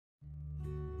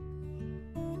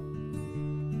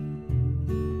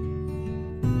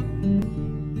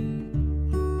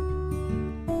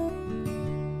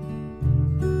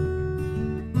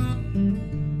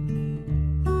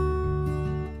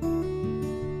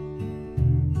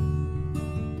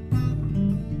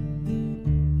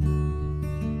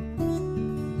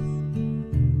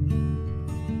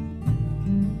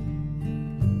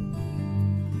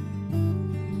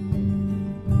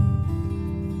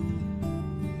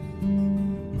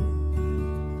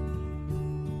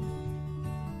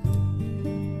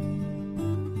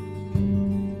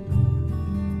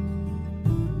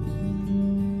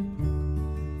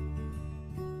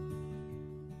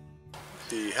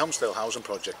Helmsdale housing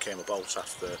project came about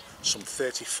after some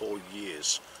 34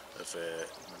 years of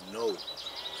no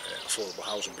affordable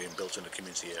housing being built in the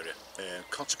community area.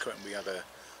 Consequently, we had an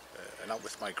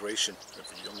outwith migration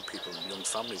of young people and young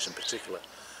families in particular,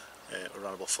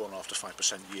 around about 4.5% to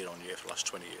 5% year on year for the last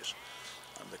 20 years.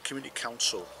 And the Community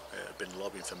Council had been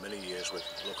lobbying for many years with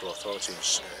local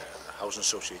authorities, housing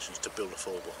associations to build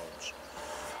affordable homes.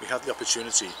 We had the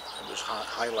opportunity, it was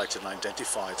highlighted and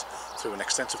identified through an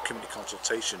extensive community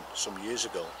consultation some years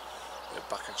ago,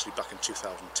 back in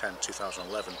 2010,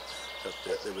 2011,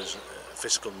 that there was a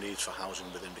physical need for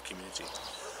housing within the community.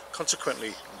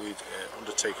 Consequently, we'd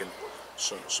undertaken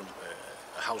some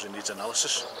housing needs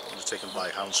analysis undertaken by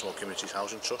Highland Small Communities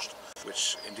Housing Trust,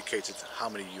 which indicated how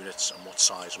many units and what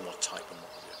size and what type and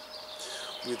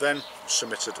what. We then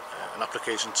submitted an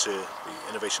application to the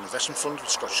Innovation Investment Fund with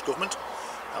the Scottish Government,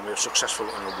 and we were successful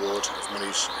in an award of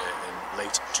monies in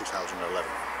late 2011.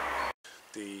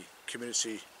 The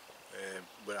community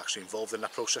were actually involved in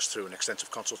that process through an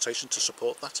extensive consultation to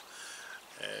support that,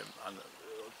 and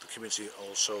the community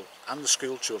also, and the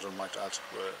school children might add,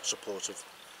 were supportive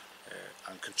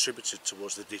and contributed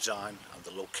towards the design and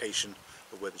the location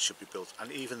of where they should be built,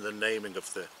 and even the naming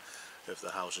of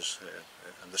the houses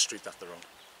and the street that they're on.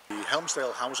 The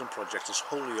Helmsdale housing project is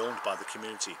wholly owned by the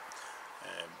community.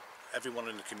 Everyone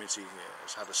in the community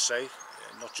has had a say,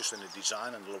 not just in the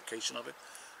design and the location of it,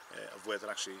 of where they're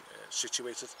actually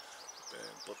situated,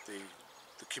 but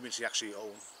the community actually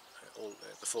own all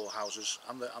the 4 houses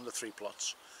and the 3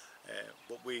 plots.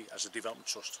 But we, as a development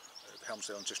trust, the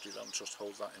Helmsdale and District Development Trust,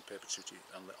 hold that in perpetuity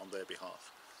on their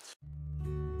behalf.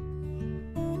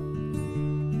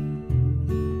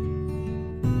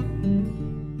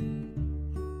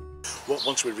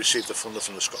 Once we received the funding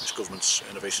from the Scottish Government's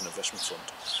Innovation Investment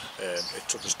Fund, it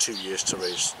took us 2 years to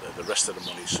raise the rest of the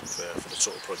monies for the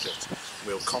total project.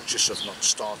 We were conscious of not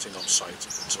starting on site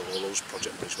until all those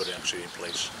project monies were actually in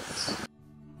place.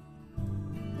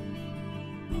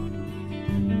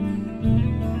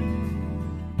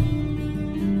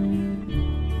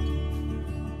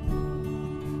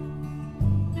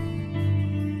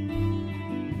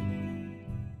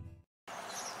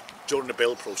 During the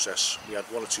build process, we had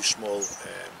 1 or 2 small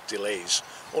delays,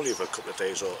 only of a couple of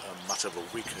days or a matter of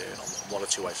a week on 1 or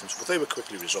 2 items, but they were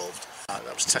quickly resolved.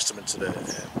 That was testament to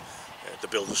the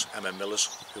builders,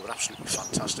 Millers, who were absolutely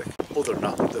fantastic. Other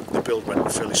than that, the build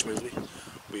went fairly smoothly.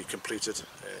 We completed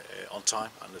on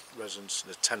time, and the residents,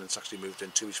 the tenants actually moved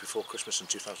in 2 weeks before Christmas in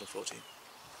 2014.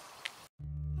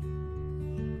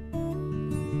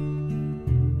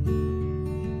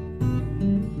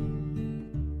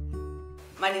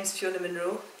 My name's Fiona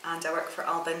Monroe and I work for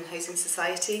Alban Housing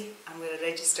Society, and we're a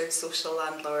registered social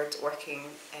landlord working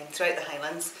throughout the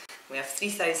Highlands. We have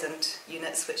 3,000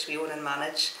 units which we own and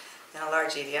manage in a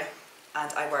large area,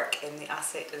 and I work in the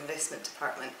Asset Investment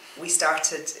Department. We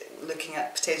started looking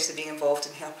at potentially being involved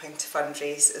in helping to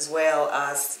fundraise, as well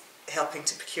as helping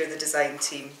to procure the design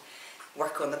team,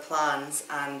 work on the plans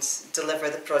and deliver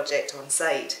the project on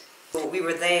site. So we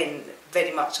were then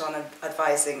very much on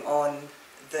advising on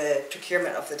the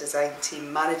procurement of the design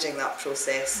team, managing that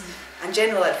process, and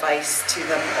general advice to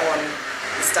them on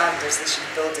the standards they should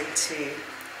be building to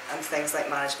and things like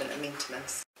management and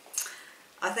maintenance.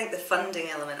 I think the funding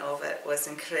element of it was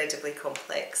incredibly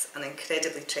complex and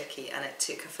incredibly tricky, and it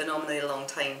took a phenomenally long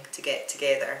time to get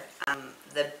together.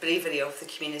 The bravery of the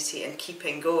community in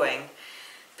keeping going,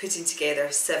 putting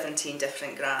together 17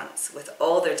 different grants with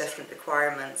all their different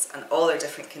requirements and all their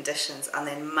different conditions, and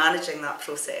then managing that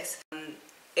process.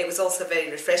 It was also a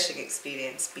very refreshing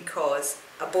experience, because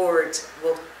a board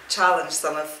will challenge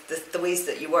some of the ways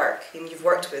that you work. I mean, you've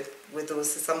worked with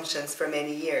those assumptions for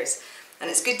many years, and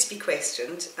it's good to be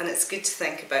questioned, and it's good to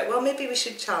think about, well, maybe we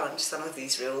should challenge some of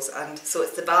these rules. And so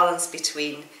it's the balance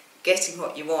between getting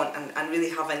what you want and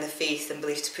really having the faith and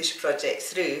belief to push a project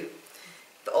through,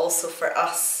 but also for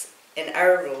us in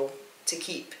our role to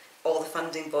keep all the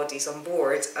funding bodies on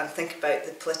board and think about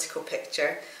the political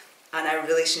picture and our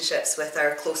relationships with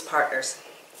our close partners.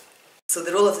 So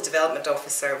the role of the development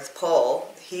officer with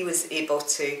Paul, he was able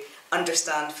to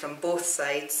understand from both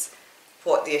sides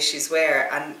what the issues were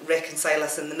and reconcile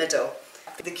us in the middle.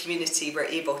 The community were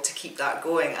able to keep that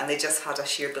going, and they just had a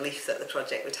sheer belief that the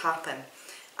project would happen.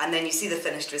 And then you see the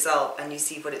finished result and you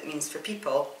see what it means for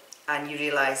people, and you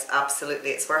realise absolutely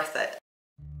it's worth it.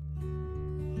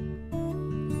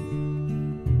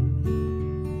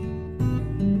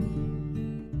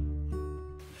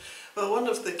 Well, one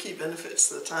of the key benefits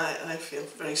that I feel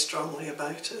very strongly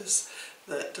about is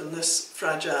that in this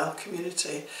fragile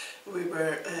community we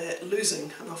were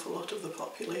losing an awful lot of the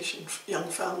population. Young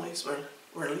families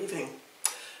were leaving,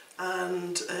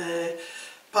 and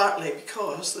partly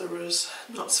because there was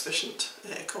not sufficient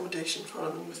accommodation for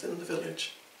them within the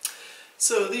village.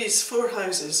 So these 4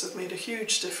 houses have made a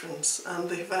huge difference, and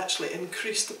they've actually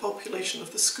increased the population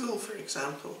of the school, for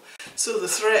example. So the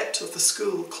threat of the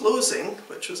school closing,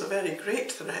 which was a very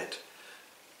great threat,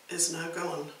 is now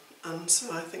gone. And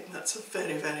so I think that's a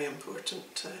very, very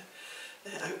important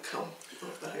outcome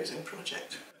of the housing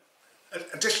project.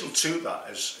 Additional to that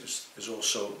is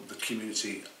also the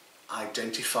community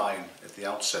identifying at the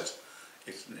outset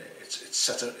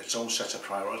its own set of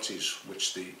priorities,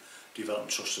 which the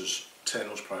Development Trust has turn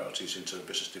those priorities into a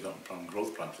business development plan and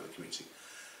growth plan for the community,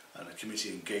 and the community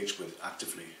engaged with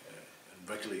actively and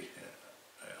regularly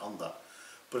on that.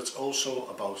 But it's also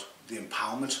about the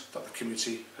empowerment that the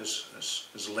community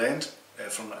has learned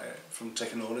from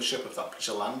taking ownership of that piece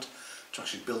of land, to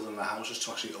actually building the houses,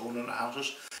 to actually owning the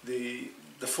houses. The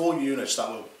 4 units that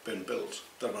have been built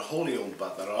that are wholly owned by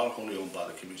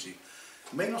the community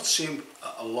may not seem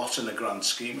a lot in the grand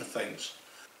scheme of things,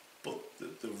 but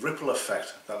the ripple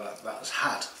effect that has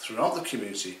had throughout the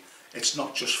community, it's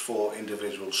not just for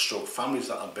individuals stroke families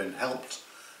that have been helped.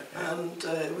 And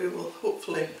we will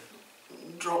hopefully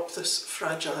drop this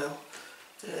fragile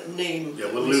name.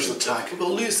 Yeah, we'll lose the tag.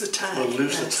 We'll lose the tag. We'll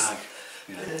lose yes. the tag.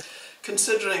 Yeah.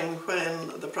 Considering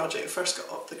when the project first got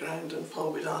off the ground and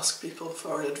Paul would ask people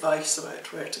for advice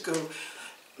about where to go,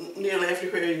 nearly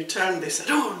everywhere you turned they said,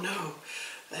 "Oh no,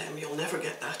 you'll never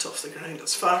get that off the ground,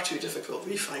 it's far too difficult,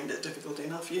 we find it difficult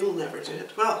enough, you'll never do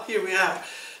it." Well, here we are,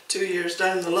 2 years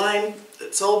down the line,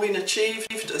 it's all been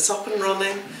achieved, it's up and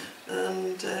running,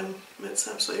 and it's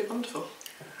absolutely wonderful.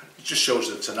 It just shows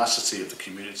the tenacity of the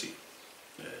community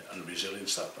and the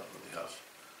resilience that they have,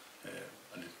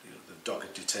 and the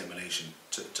dogged determination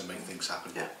to make things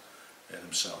happen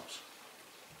themselves.